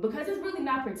black women, because it's really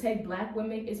not protect black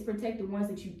women, it's protect the ones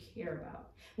that you care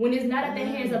about. When it's not at the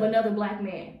hands of another black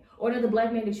man, or another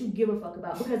black man that you give a fuck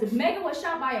about. Because if Megan was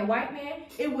shot by a white man,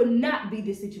 it would not be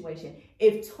this situation.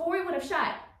 If Tory would have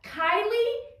shot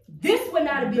Kylie, this would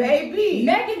not have been. Baby.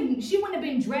 Megan, she wouldn't have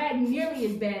been dragged nearly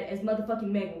as bad as motherfucking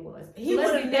Megan was. He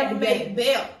would have never made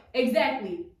bail.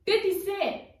 Exactly. 50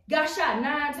 Cent got shot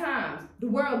 9 times. The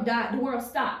world died. The world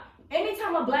stopped.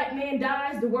 Anytime a black man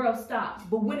dies, the world stops.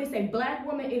 But when it's a black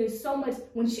woman, it is so much,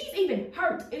 when she's even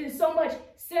hurt, it is so much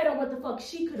said on what the fuck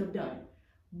she could have done.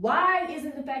 Why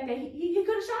isn't the fact that he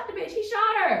could have shot the bitch? He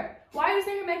shot her. Why are you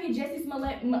sitting here making Jessie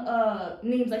Smollett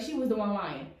memes like she was the one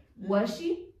lying? Was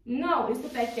she? No, it's the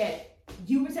fact that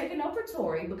you were taking up for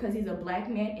Tory because he's a black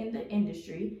man in the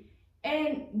industry.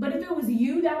 But if it was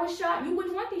you that was shot, you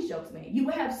wouldn't want these jokes made. You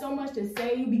would have so much to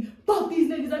say. You'd be, fuck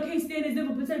these niggas, I can't stand this,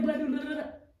 never protect black people.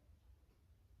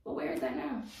 But where is that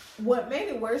now? What made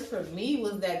it worse for me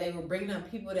was that they were bringing up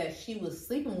people that she was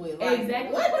sleeping with. Like,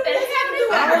 exactly. What do they have to do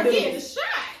with her getting shot?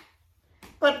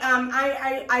 But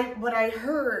what I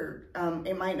heard,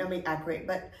 it might not be accurate,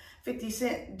 but 50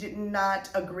 Cent did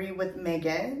not agree with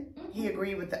Megan. Mm-hmm. He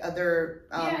agreed with the other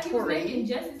Tory. He was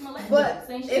Jessie Smollett. But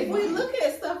if we look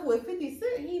at stuff with 50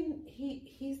 Cent,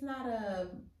 he's not a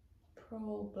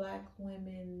pro-black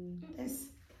women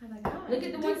kind of guy. Look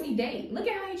at the ones he dates. Look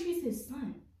at how he treats his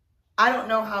son. I don't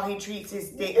know how he treats his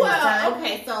son.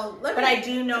 Okay, so I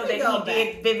do know that he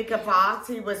did Vivica Fox.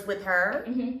 He was with her.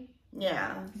 Mm-hmm.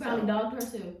 Yeah. Probably dogged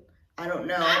her too. I don't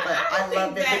know, but I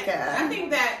love Vivica. I think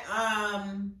that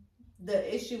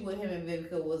the issue with him and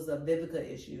Vivica was a Vivica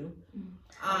issue.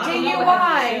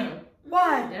 Why?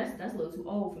 That's a little too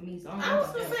old for me. So I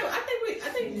was gonna say, I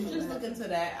think you should just look into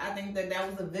that. I think that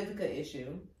was a Vivica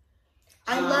issue.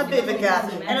 I love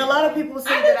Vivica, and a lot of people say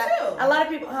that. A lot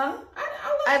of people,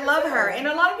 I love her, and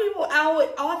a lot of people would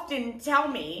often tell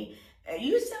me,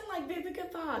 "You sound like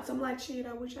Vivica Fox." I'm like, shit.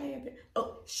 I wish I had.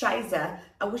 Oh, Shiza.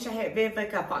 I wish I had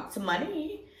Vivica Fox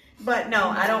money. But no,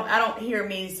 I don't hear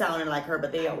me sounding like her.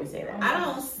 But they always say that. I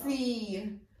don't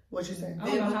see. What you say? I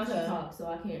don't know how she talks, so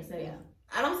I can't say it.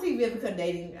 I don't see Vivica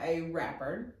dating a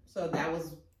rapper, so that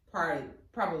was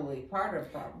probably part of the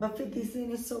problem. But 50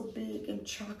 Cent is so big and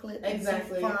chocolate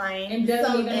exactly. and so fine. And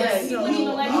doesn't even like, he wouldn't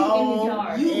even let you in his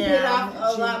yard. You bit off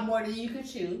a lot more than you could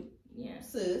chew. Yeah.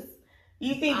 Sis.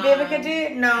 You think Vivica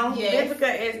did? No. Yes.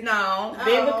 Vivica is no.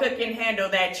 Vivica can handle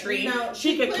that tree. No,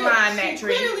 she could climb that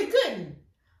tree. She clearly couldn't.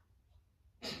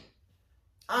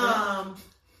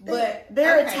 But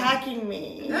they're attacking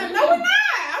me. No, we're not.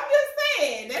 I'm just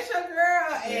saying. That's your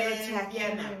girl. They're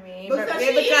attacking me. Because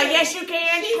Vivica, yes, you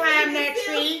can climb that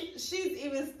tree. She's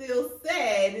even still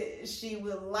said she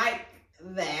would like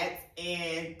that,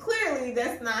 and clearly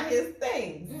that's not his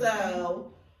thing.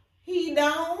 So he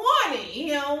don't want it. He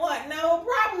don't want no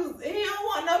problems. He don't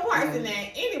want no parts in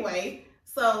that anyway.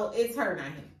 So it's her, not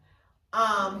him.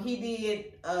 He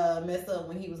did mess up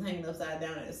when he was hanging upside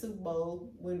down at the Super Bowl.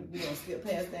 When we gonna skip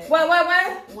past that. What?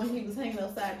 When he was hanging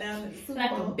upside down at the Super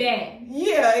Bowl. Like a bag.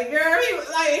 Yeah, girl. He was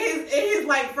like his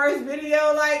like first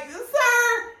video, like,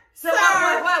 sir. So wait.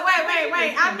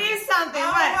 I missed something.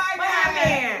 What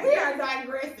happened? We are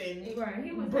digressing. Right.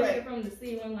 He was hanging from the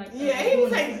ceiling like. Yeah, he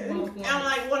was hanging on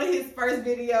like one of his first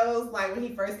videos, like when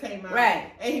he first came out.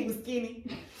 Right. And he was skinny.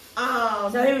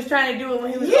 So he was trying to do it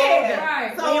when he was older.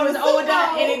 Right. So when he was older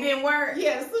and it didn't work.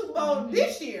 Yeah, Super Bowl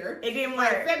this year. It didn't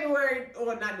work. February,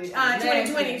 or not this year.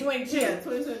 2022. Yeah,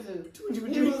 2022.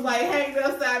 He was like hanging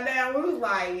upside down. We was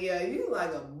like, yeah, you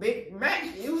like a Big Mac.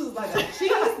 You was like a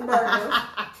cheeseburger.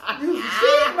 You was a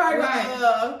cheeseburger.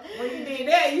 Right. When you did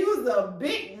that, you was a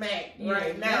Big Mac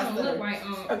right now. Don't look right.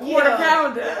 A quarter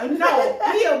pounder. No,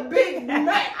 he a Big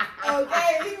Mac.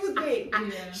 Okay, he was big.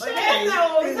 Yeah. But that's not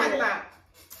what we're talking about.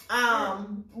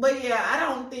 But yeah, I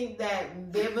don't think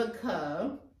that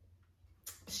Vivica,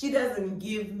 she doesn't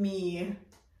give me,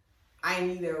 I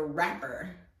need a rapper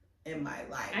in my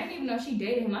life. I didn't even know she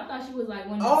dated him. I thought she was like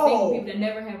one of the single people that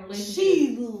never had relationships.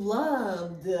 She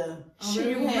loved.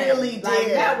 She really did. Like,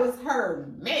 that was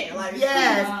her man. Like,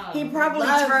 yes, he probably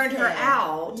turned her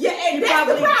out. Yeah, and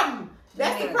that's the problem.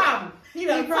 That's the problem. You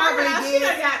know, he probably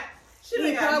did.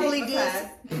 She probably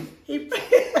did.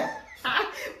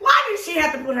 Why did she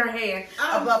have to put her hand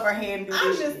above her hand?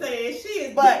 I'm just saying, she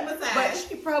is but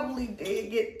she probably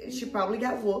did she probably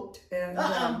got whooped. And,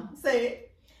 say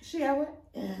it. She got what?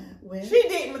 Well, she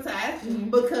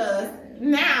digmatized because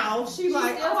now she's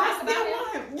like, I still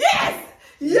want him. Yes,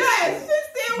 she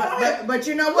still want him. But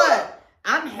you know what?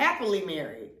 I'm happily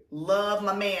married. Love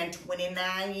my man,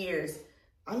 29 years.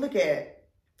 I look at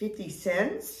 50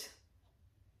 cents.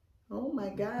 Oh my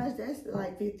gosh, that's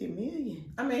like 50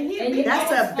 million. I mean,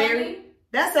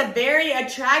 that's a very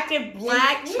attractive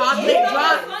black chocolate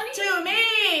drop to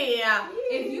me.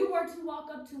 If you were to walk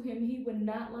up to him, he would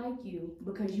not like you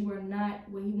because you are not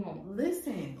what he wants.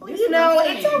 Listen, you know,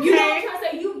 it's okay. You know what I'm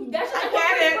trying to say? That's just I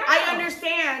get it. I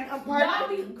understand.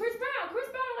 Chris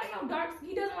Brown like no dark.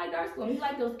 He doesn't like dark skin. He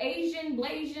like those Asian,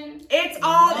 Blasian. It's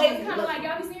all. It's kind of like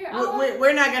y'all be seeing here.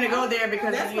 We're not gonna go there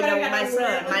because that's you know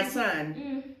my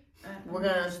son. We're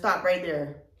gonna stop right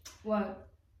there. What?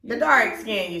 The dark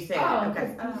skin, you said.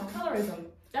 Okay. Colorism.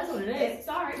 That's what it is.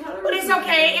 Sorry. But it's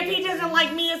okay. If he doesn't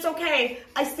like me, it's okay.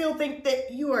 I still think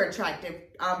that you are attractive,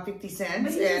 50 cents.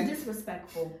 But he's just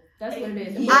disrespectful. That's what it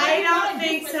is. I don't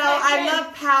think so. I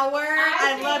love power.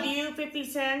 I love you, 50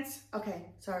 cents. Okay,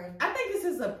 sorry. I think it's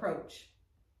his approach.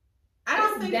 I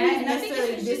don't think he's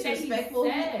necessarily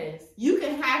disrespectful. You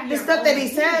can have the stuff that he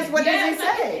says. What does he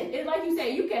say? It's like you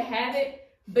say, you can have it.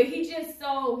 But he just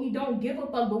he don't give a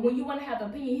fuck. But when you want to have an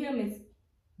opinion, him is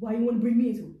why you want to bring me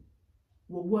into it?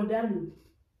 Well, what that do?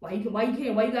 Why you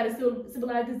can't? Why you gotta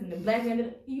civilize this and the black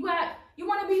man? You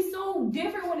want to be so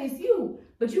different when it's you.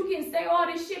 But you can say all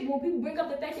this shit when people bring up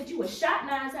the fact that you were shot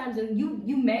 9 times and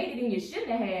you made it and you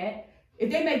shouldn't have had. If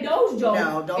they make those jokes,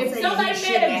 no, don't if say somebody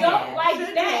made a joke like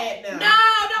that,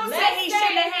 don't say he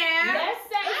shouldn't have. Let's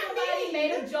say somebody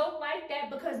made a joke like that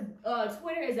because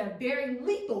Twitter is a very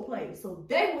lethal place, so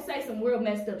they will say some real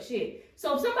messed up shit.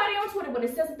 So if somebody on Twitter would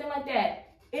have said something like that,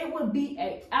 it would be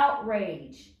an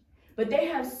outrage. But they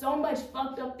have so much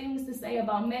fucked up things to say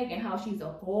about Megan, how she's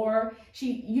a whore.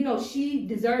 She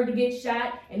deserved to get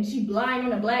shot, and she blind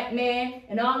on a black man,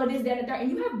 and all of this, that, and that. And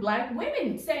you have black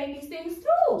women saying these things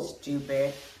too.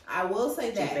 Stupid. I will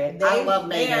say that I love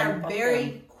Megan. They are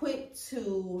very quick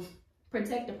to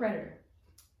protect the predator.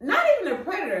 Not even the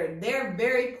predator. They're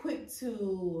very quick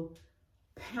to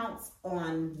pounce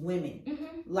on women.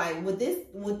 Like with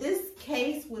this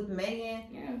case with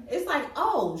Megan, it's like,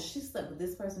 oh, she slept with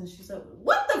this person. She slept with,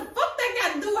 what the fuck that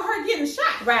got to do with her getting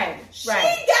shot? She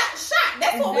got shot.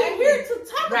 That's what we're here to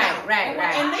talk about. Right.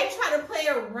 And they try to play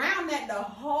around that the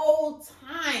whole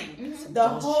time. The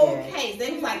whole case.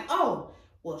 They was like, oh,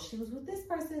 well, she was with this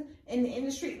person in the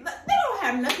industry. They don't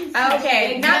have nothing to do.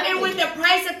 Okay, nothing with the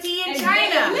price of tea in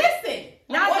China. Listen.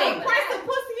 Nothing. The price of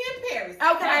pussy in Paris.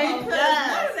 Okay. None of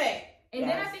that. And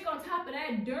then I think on top of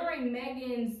that, during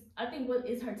Megan's, I think what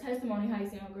is her testimony, how you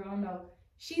say, girl, I don't know.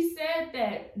 She said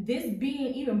that this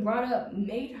being even brought up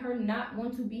made her not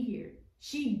want to be here.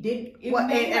 She did. In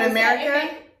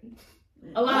America?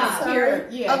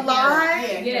 Alive.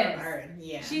 Alive?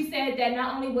 Yes. She said that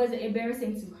not only was it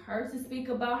embarrassing to her to speak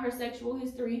about her sexual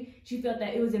history, she felt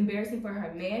that it was embarrassing for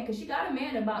her man, because she got a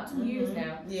man about 2 years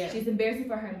now. She's embarrassing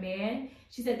for her man.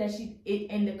 She said that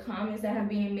in the comments that are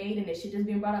being made and the shit that's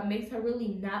being brought up makes her really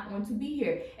not want to be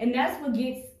here. And that's what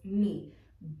gets me.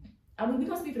 I mean, we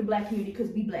can't speak for the black community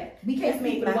because we black. We can't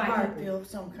speak for the white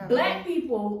people. Black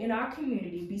people in our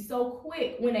community be so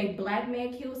quick when a black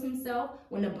man kills himself,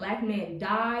 when a black man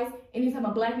dies, anytime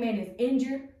a black man is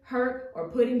injured, hurt, or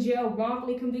put in jail,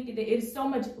 wrongfully convicted. It is so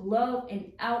much love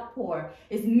and outpour.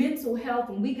 It's mental health,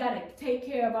 and we got to take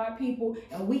care of our people,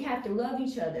 and we have to love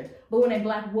each other. But when a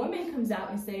black woman comes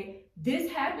out and say,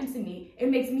 this happened to me,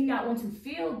 it makes me not want to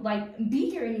feel like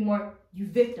be here anymore, you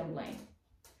victim blame.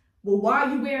 Well, why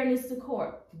are you wearing this to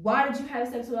court? Why did you have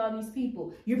sex with all these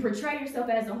people? You portray yourself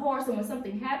as a whore, so when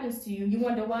something happens to you, you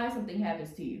wonder why something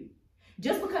happens to you.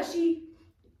 Just because she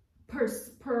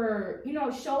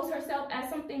shows herself as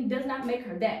something does not make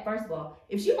her that. First of all,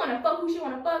 if she want to fuck who she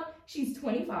want to fuck, she's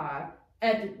 25.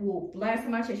 Last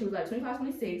time I checked, she was like 25,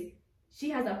 26. She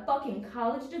has a fucking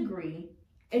college degree,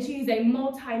 and she's a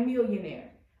multi-millionaire.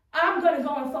 I'm gonna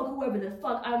go and fuck whoever the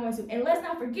fuck I want to. And let's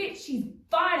not forget, she's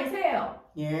fine as hell.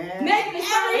 Yeah. Megan is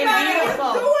fine and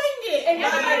beautiful. Doing it. And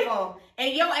everybody,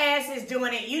 and your ass is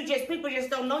doing it. People just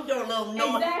don't know your little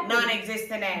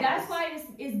non-existent ass. That's why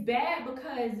it's bad,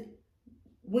 because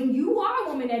when you are a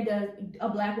woman that does, a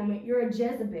black woman, you're a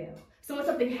Jezebel. So when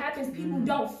something happens, people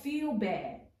don't feel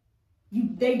bad.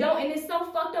 They don't, and it's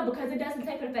so fucked up because it doesn't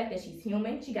take for the fact that she's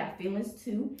human. She got feelings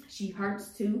too. She hurts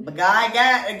too. But God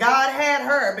had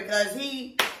her because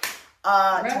he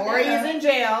Tory is in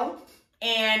jail,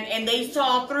 and they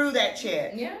saw through that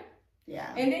shit. Yeah.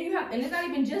 Yeah. And then and it's not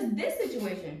even just this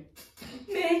situation.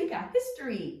 Man, you got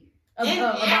history. And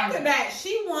after that,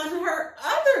 she won her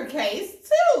other case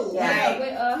too.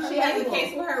 Yeah. Like, she has a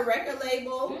case with her record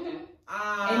label.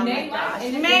 And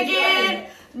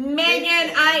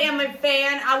Megan, I am a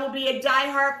fan. I will be a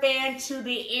diehard fan to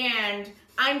the end.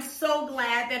 I'm so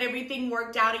glad that everything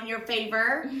worked out in your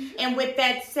favor. And with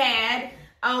that said,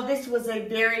 this was a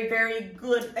very, very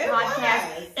good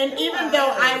podcast. And even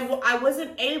though I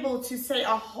wasn't able to say a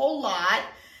whole lot,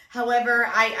 however,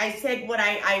 I said what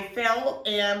I felt.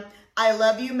 And I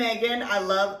love you, Megan. I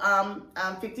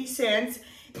love 50 Cent.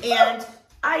 And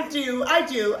I do. I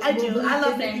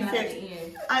love 50 Cent.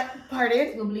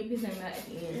 Pardon? We'll bleep his name out at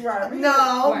the end. Right.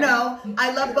 No.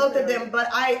 I love both of them, but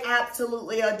I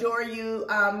absolutely adore you,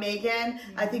 Megan.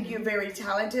 I think you're very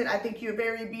talented. I think you're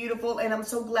very beautiful, and I'm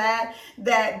so glad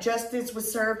that justice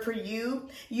was served for you.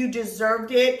 You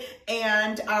deserved it,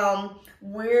 and I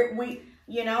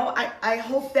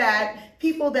hope that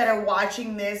people that are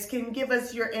watching this can give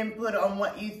us your input on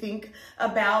what you think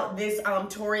about this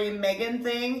Tory and Megan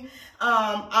thing.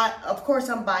 Of course,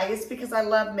 I'm biased because I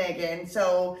love Megan,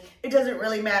 so it doesn't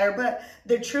really matter. But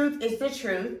the truth is the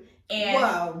truth.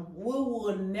 And we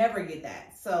will never get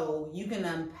that. So you can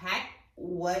unpack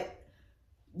what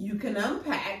you can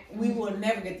unpack. We will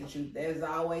never get the truth. There's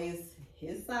always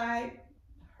his side,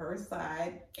 her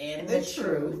side, and the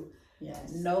truth.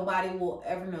 Yes. Nobody will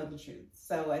ever know the truth.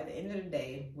 So at the end of the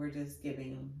day, we're just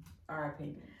giving our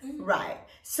opinions. Right.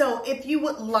 So if you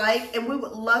would like, and we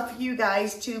would love for you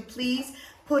guys to please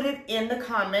put it in the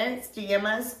comments, DM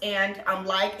us, and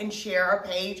like and share our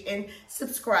page and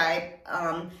subscribe.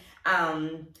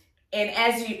 And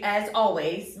as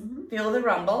always, feel the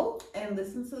rumble and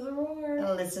listen to the roar.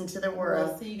 And listen to the world.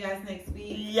 We'll see you guys next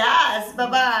week. Yes.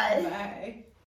 Bye-bye. Bye.